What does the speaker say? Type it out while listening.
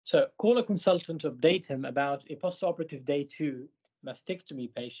So call a consultant to update him about a postoperative day 2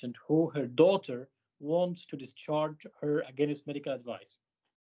 mastectomy patient who her daughter wants to discharge her against medical advice.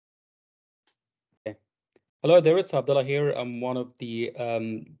 Okay. Hello there, it's Abdullah here. I'm one of the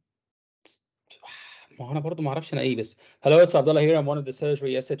ما أنا برضه ما أعرفش أنا إيه بس. Hello, it's Abdullah here. I'm one of the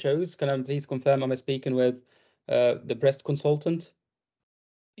surgery SHOs. Can I please confirm I'm speaking with the breast consultant?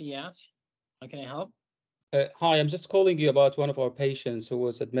 Yes, how can I help? Hi, I'm just calling you about one of our patients who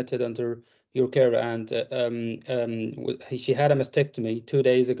was admitted under your care, and she had a mastectomy 2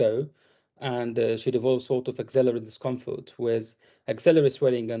 days ago, and she developed sort of axillary discomfort with axillary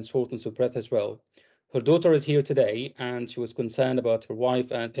swelling and shortness of breath as well. Her daughter is here today, and she was concerned about her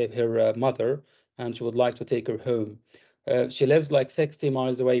wife and her mother, and she would like to take her home. She lives like 60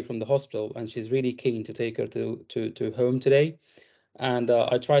 miles away from the hospital, and she's really keen to take her to home today. And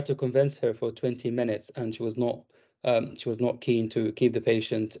I tried to convince her for 20 minutes, and she was not keen to keep the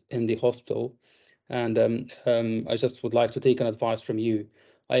patient in the hospital. And I just would like to take an advice from you.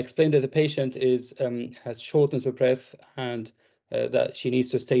 I explained that the patient has shortness of breath, and that she needs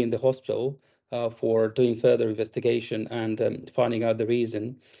to stay in the hospital for doing further investigation and finding out the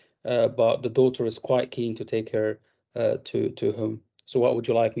reason. But the daughter is quite keen to take her to home. So what would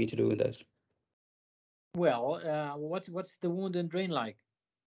you like me to do with this? Well, what's the wound and drain like?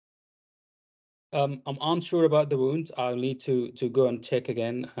 I'm unsure about the wound. I'll need to go and check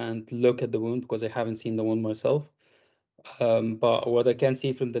again and look at the wound because I haven't seen the wound myself. But what I can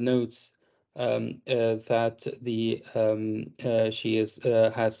see from the notes, that she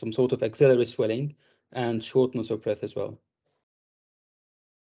has some sort of axillary swelling and shortness of breath as well.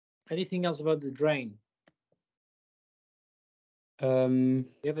 Anything else about the drain? Um,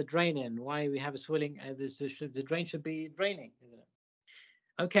 We have a drain in. Why we have a swelling? The drain should be draining, isn't it?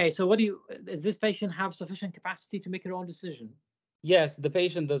 Okay, so does this patient have sufficient capacity to make her own decision? yes, the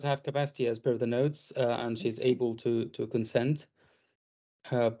patient does have capacity as per the notes, and she's able to consent.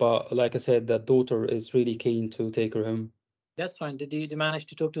 But like I said, the daughter is really keen to take her home. That's fine. Did you manage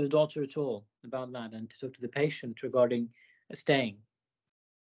to talk to the daughter at all about that and to talk to the patient regarding staying?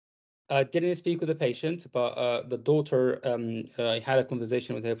 I didn't speak with the patient, but the daughter, I had a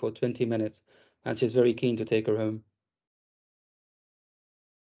conversation with her for 20 minutes, and she's very keen to take her home.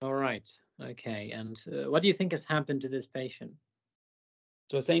 All right. Okay. And what do you think has happened to this patient?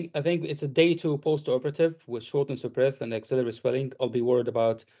 So I think it's a day 2 post-operative with shortness of breath and axillary swelling. I'll be worried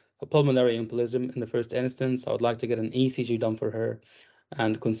about a pulmonary embolism in the first instance. I would like to get an ECG done for her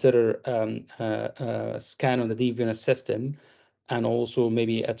and consider a scan on the deep venous system, and also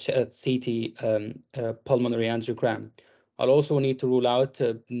maybe a CT, pulmonary angiogram. I'll also need to rule out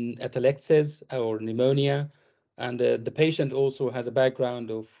atelectasis or pneumonia, and the patient also has a background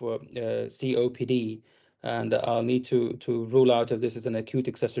of COPD, and I'll need to rule out if this is an acute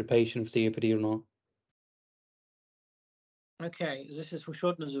exacerbation of COPD or not. Okay. This is for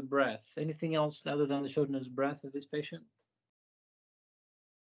shortness of breath. Anything else other than the shortness of breath of this patient?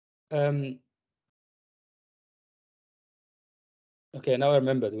 Um, okay, now I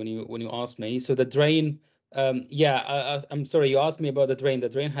remembered when you asked me. So the drain, yeah, I'm sorry, you asked me about the drain. The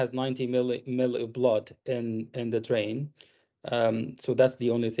drain has 90 mil of blood in the drain. So that's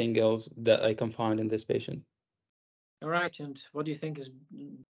the only thing else that I can find in this patient. All right. And what do you think is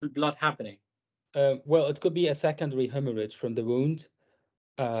blood happening? Well, it could be a secondary hemorrhage from the wound.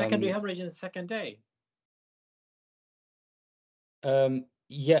 Secondary Um, hemorrhage in the second day.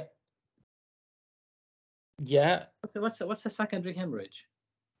 yeah, yeah. What's the secondary hemorrhage?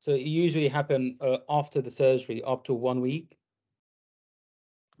 So it usually happen after the surgery, up to 1 week.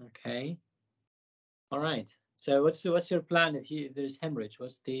 Okay. All right. So what's your plan if there's hemorrhage?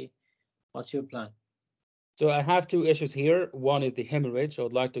 What's your plan? So I have two issues here. One is the hemorrhage. I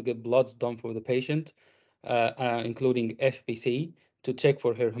would like to get bloods done for the patient, including FBC, to check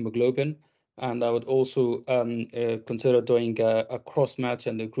for her hemoglobin. And I would also consider doing a cross match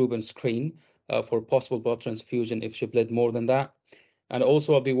and a Gruben screen for possible blood transfusion if she bled more than that. And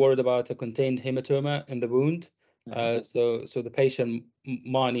also, I'll be worried about a contained hematoma in the wound. So the patient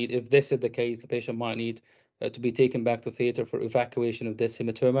might need, if this is the case, the patient might need to be taken back to theater for evacuation of this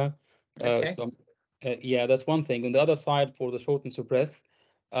hematoma. Okay. So yeah, that's one thing. On the other side, for the shortness of breath,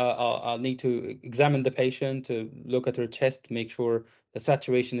 I'll need to examine the patient to look at her chest, make sure the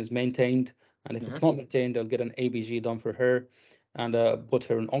saturation is maintained. And if it's not maintained, I'll get an ABG done for her and put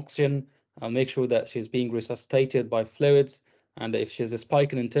her on oxygen. I'll make sure that she's being resuscitated by fluids. And if she's a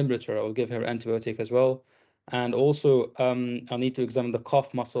spike in temperature, I'll give her antibiotic as well. And also, I'll need to examine the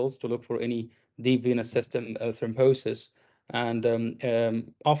calf muscles to look for any deep venous system thrombosis. And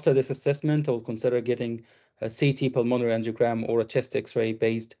after this assessment, I'll consider getting a CT pulmonary angiogram or a chest X-ray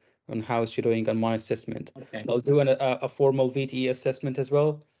based on how she's doing on my assessment. Okay. I'll do a formal VTE assessment as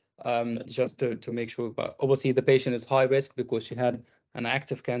well, just to make sure. But obviously, the patient is high risk because she had an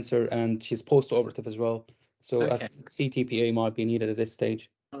active cancer and she's post-operative as well. So I Okay. think CTPA might be needed at this stage.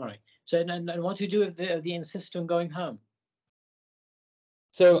 All right. So, and what do you do if the insist on going home?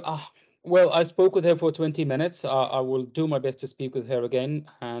 So, well, I spoke with her for 20 minutes. I will do my best to speak with her again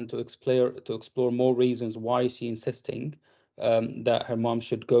and to explore more reasons why she's insisting that her mom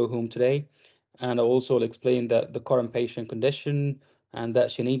should go home today. And I also will explain that the current patient condition and that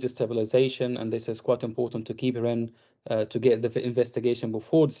she needs a stabilization, and this is quite important to keep her in to get the investigation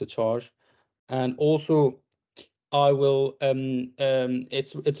before discharge. And also, I will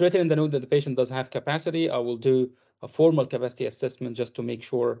it's written in the note that the patient doesn't have capacity. I will do a formal capacity assessment just to make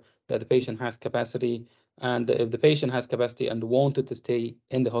sure that the patient has capacity. And if the patient has capacity and wanted to stay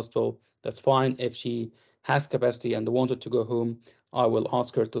in the hospital, that's fine. If she has capacity and wanted to go home, I will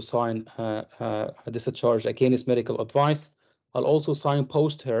ask her to sign a discharge against medical advice. I'll also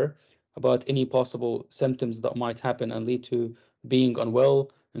signpost her about any possible symptoms that might happen and lead to being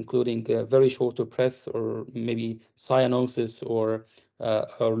unwell, including very short of breath or maybe cyanosis or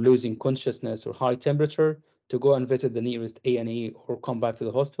losing consciousness or high temperature, to go and visit the nearest A&E or come back to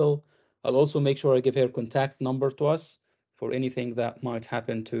the hospital. I'll also make sure I give her contact number to us for anything that might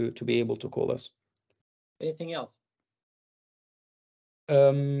happen to be able to call us. Anything else?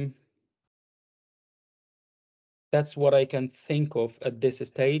 That's what I can think of at this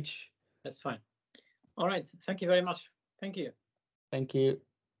stage. That's fine. All right. Thank you very much. Thank you. Thank you.